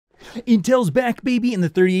Intel's back, baby, and the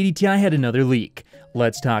 3080 Ti had another leak.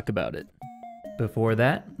 Let's talk about it. Before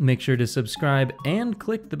that, make sure to subscribe and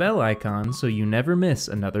click the bell icon so you never miss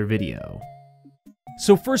another video.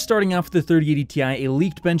 So first, starting off with the 3080 Ti, a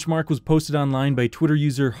leaked benchmark was posted online by Twitter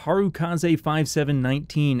user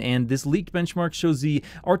Harukaze5719, and this leaked benchmark shows the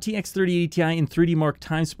RTX 3080 Ti in 3D Mark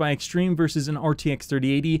Time Spy Extreme versus an RTX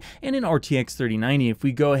 3080 and an RTX 3090. If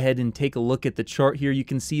we go ahead and take a look at the chart here, you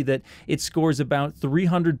can see that it scores about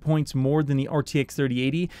 300 points more than the RTX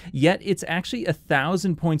 3080, yet it's actually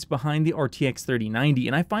 1,000 points behind the RTX 3090,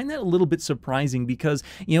 and I find that a little bit surprising because,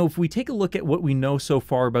 if we take a look at what we know so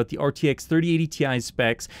far about the RTX 3080 Ti's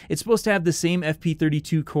specs, it's supposed to have the same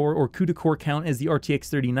FP32 core or CUDA core count as the RTX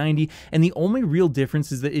 3090, and the only real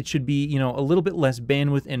difference is that it should be, a little bit less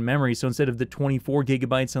bandwidth and memory. So instead of the 24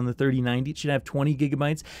 gigabytes on the 3090, it should have 20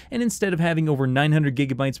 gigabytes, and instead of having over 900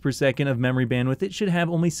 gigabytes per second of memory bandwidth, it should have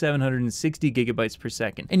only 760 gigabytes per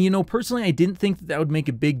second. And personally, I didn't think that would make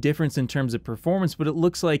a big difference in terms of performance, but it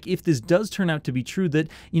looks like if this does turn out to be true, that,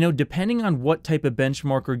 depending on what type of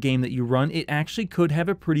benchmark or game that you run, it actually could have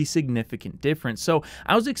a pretty significant difference. So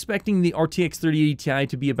I was expecting the RTX 3080 Ti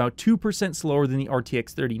to be about 2% slower than the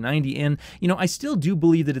RTX 3090, and I still do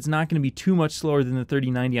believe that it's not going to be too much slower than the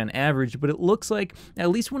 3090 on average, but it looks like, at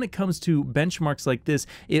least when it comes to benchmarks like this,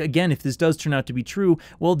 again, if this does turn out to be true,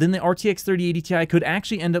 well, then the RTX 3080 Ti could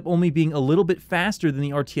actually end up only being a little bit faster than the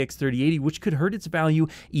RTX 3080, which could hurt its value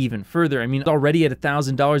even further. I mean, already at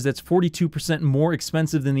 $1,000, that's 42% more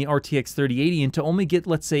expensive than the RTX 3080, and to only get,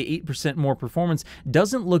 let's say, 8% more performance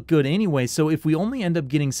doesn't look good anyway. So if we only end up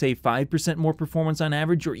getting, say, 5% more performance on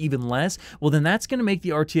average or even less, well, then that's going to make the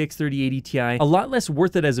RTX 3080 Ti a lot less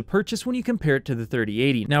worth it as a purchase when you compare it to the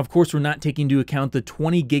 3080. Now, of course, we're not taking into account the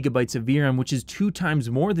 20 gigabytes of VRAM, which is 2 times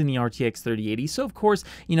more than the RTX 3080. So, of course,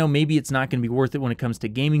 maybe it's not going to be worth it when it comes to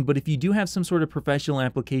gaming, but if you do have some sort of professional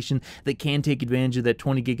application that can take advantage of that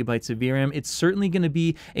 20 gigabytes of VRAM, it's certainly going to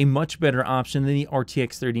be a much better option than the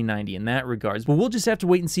RTX 3090 in that regards. But we'll just have to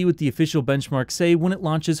wait and see what the official benchmarks say when it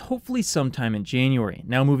launches, hopefully sometime in January.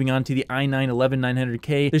 Now, moving on to the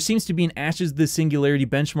i9-11900K, there seems to be an Ashes of the Singularity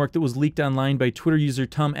benchmark that was leaked online by Twitter user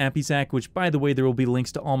Tom Apizak, which, by the way, there will be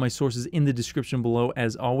links to all my sources in the description below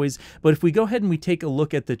as always. But if we go ahead and we take a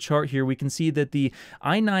look at the chart here, we can see that the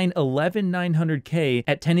i9-11900K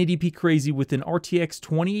at 1080p crazy with an RTX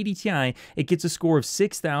 2080 Ti, it gets a score of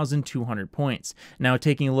 6,200 points. Now,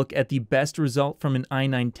 taking a look at the best result from an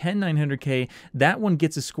i9-10900K, that one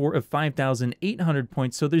gets a score of 5,800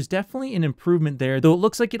 points, so there's definitely an improvement there, though it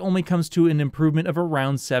looks like it only comes to an improvement of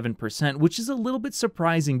around 7%, which is a little bit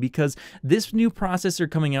surprising because this new processor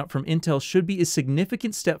coming out from Intel should be a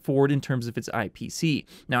significant step forward in terms of its IPC.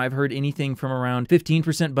 Now, I've heard anything from around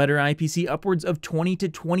 15% better IPC upwards of 20 to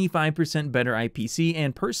 25% better IPC,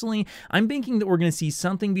 and personally, I'm thinking that we're going to see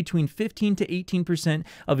something between 15 to 18%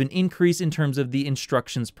 of an increase in terms of the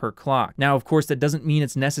instructions per clock. Now, of course, that doesn't mean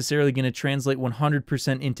it's necessarily going to translate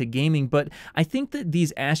 100% into gaming, but I think that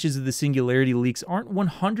these Ashes of the Singularity leaks aren't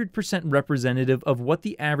 100% representative of what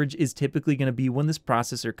the average is typically going to be when this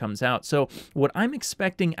processor comes out. So what I'm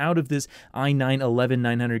expecting out of this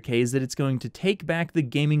i9-11900K is that it's going to take back the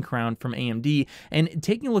gaming crown from AMD, and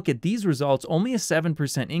taking a look at these results, only a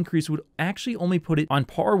 7% increase would actually only put it on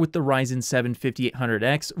par with the Ryzen 7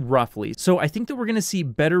 5800X, roughly. So I think that we're going to see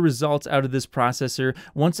better results out of this processor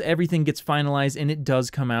once everything gets finalized and it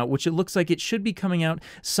does come out, which it looks like it should be coming out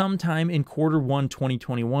sometime in Q1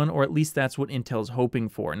 2021, or at least that's what Intel's hoping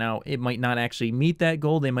for. Now, it might not actually meet that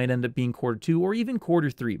goal. They might end up being Q2 or even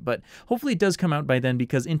Q3, but hopefully it does come out by then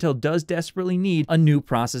because Intel does desperately need a new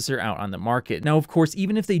processor out on the market. Now, of course,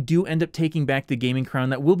 even if they do end up taking back the gaming crown,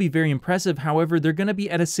 that will be very impressive. However, they're going to be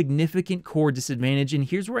at a significant core disadvantage, and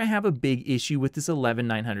here's where I have a big issue with this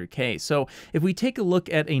 11900K. So if we take a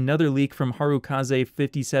look at another leak from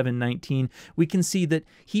Harukaze5719, we can see that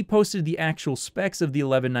he posted the actual specs of the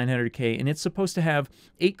 11900K, and it's supposed to have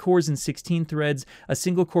 8 cores and 16 threads, a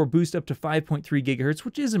single core boost up to 5.3 gigahertz,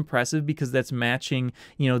 which is impressive because that's matching,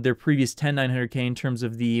 their previous 10900K in terms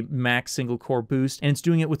of the max single core boost, and it's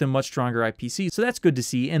doing it with a much stronger IPC, so that's good to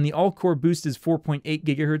see. And the all-core boost is 4.8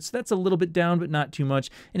 gigahertz, so that's a little bit down, but not too much,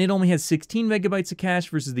 and it only has 16 megabytes of cache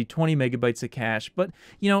versus the 20 megabytes of cache. But,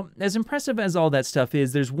 as impressive as all that stuff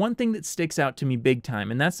is, there's one thing that sticks out to me big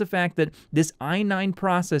time, and that's the fact that this i9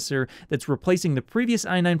 processor that's replacing the previous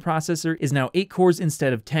i9 processor is now 8 cores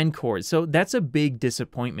instead of 10 cores. So So that's a big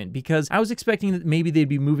disappointment, because I was expecting that maybe they'd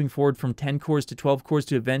be moving forward from 10 cores to 12 cores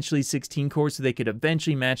to eventually 16 cores so they could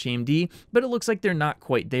eventually match AMD, but it looks like they're not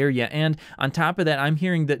quite there yet. And on top of that, I'm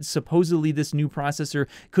hearing that supposedly this new processor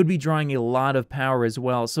could be drawing a lot of power as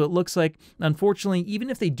well. So it looks like, unfortunately,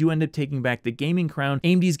 even if they do end up taking back the gaming crown,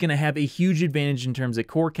 AMD is going to have a huge advantage in terms of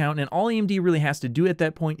core count, and all AMD really has to do at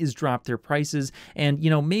that point is drop their prices. And,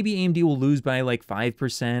 you know, maybe AMD will lose by like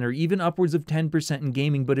 5% or even upwards of 10% in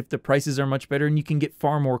gaming, but if the prices are much better and you can get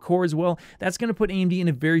far more cores, well, that's going to put AMD in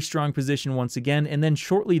a very strong position once again. And then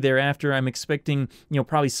shortly thereafter, I'm expecting, you know,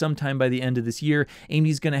 probably sometime by the end of this year, AMD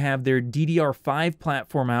is going to have their DDR5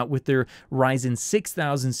 platform out with their Ryzen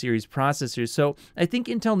 6000 series processors. So I think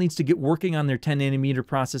Intel needs to get working on their 10 nanometer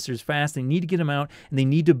processors fast. They need to get them out, and they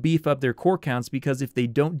need to beef up their core counts, because if they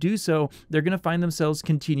don't do so, they're going to find themselves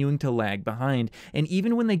continuing to lag behind. And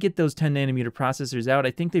even when they get those 10 nanometer processors out,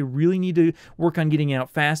 I think they really need to work on getting out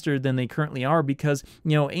faster than they currently are, because,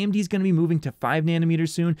 you know, AMD is going to be moving to 5 nanometers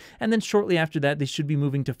soon, and then shortly after that, they should be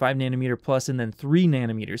moving to 5 nanometer plus and then 3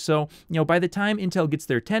 nanometers. So, you know, by the time Intel gets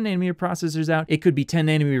their 10 nanometer processors out, it could be 10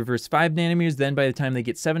 nanometer versus 5 nanometers. Then by the time they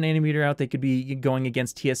get 7 nanometer out, they could be going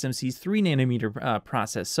against TSMC's 3 nanometer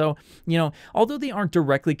process. So, you know, although they aren't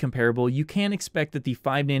directly comparable, you can expect that the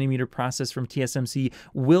 5 nanometer process from TSMC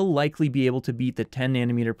will likely be able to beat the 10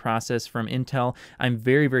 nanometer process from Intel. I'm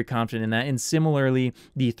very, very confident in that. And similarly,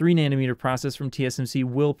 the 3 nanometer process from TSMC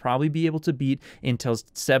will probably be able to beat Intel's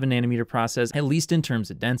 7 nanometer process, at least in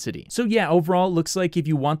terms of density. So yeah, overall, it looks like if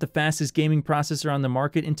you want the fastest gaming processor on the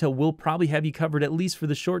market, Intel will probably have you covered at least for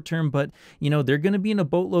the short term, but, you know, they're going to be in a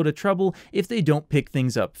boatload of trouble if they don't pick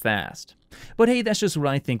things up fast. But hey, that's just what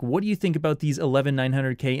I think. What do you think about these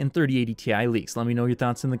 11900K and 3080 Ti leaks? Let me know your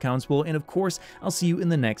thoughts in the comments below, and of course, I'll see you in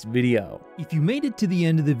the next video. If you made it to the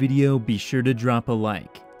end of the video, be sure to drop a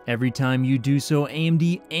like. Every time you do so,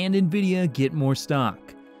 AMD and Nvidia get more stock.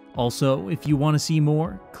 Also, if you want to see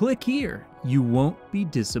more, click here. You won't be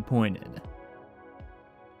disappointed.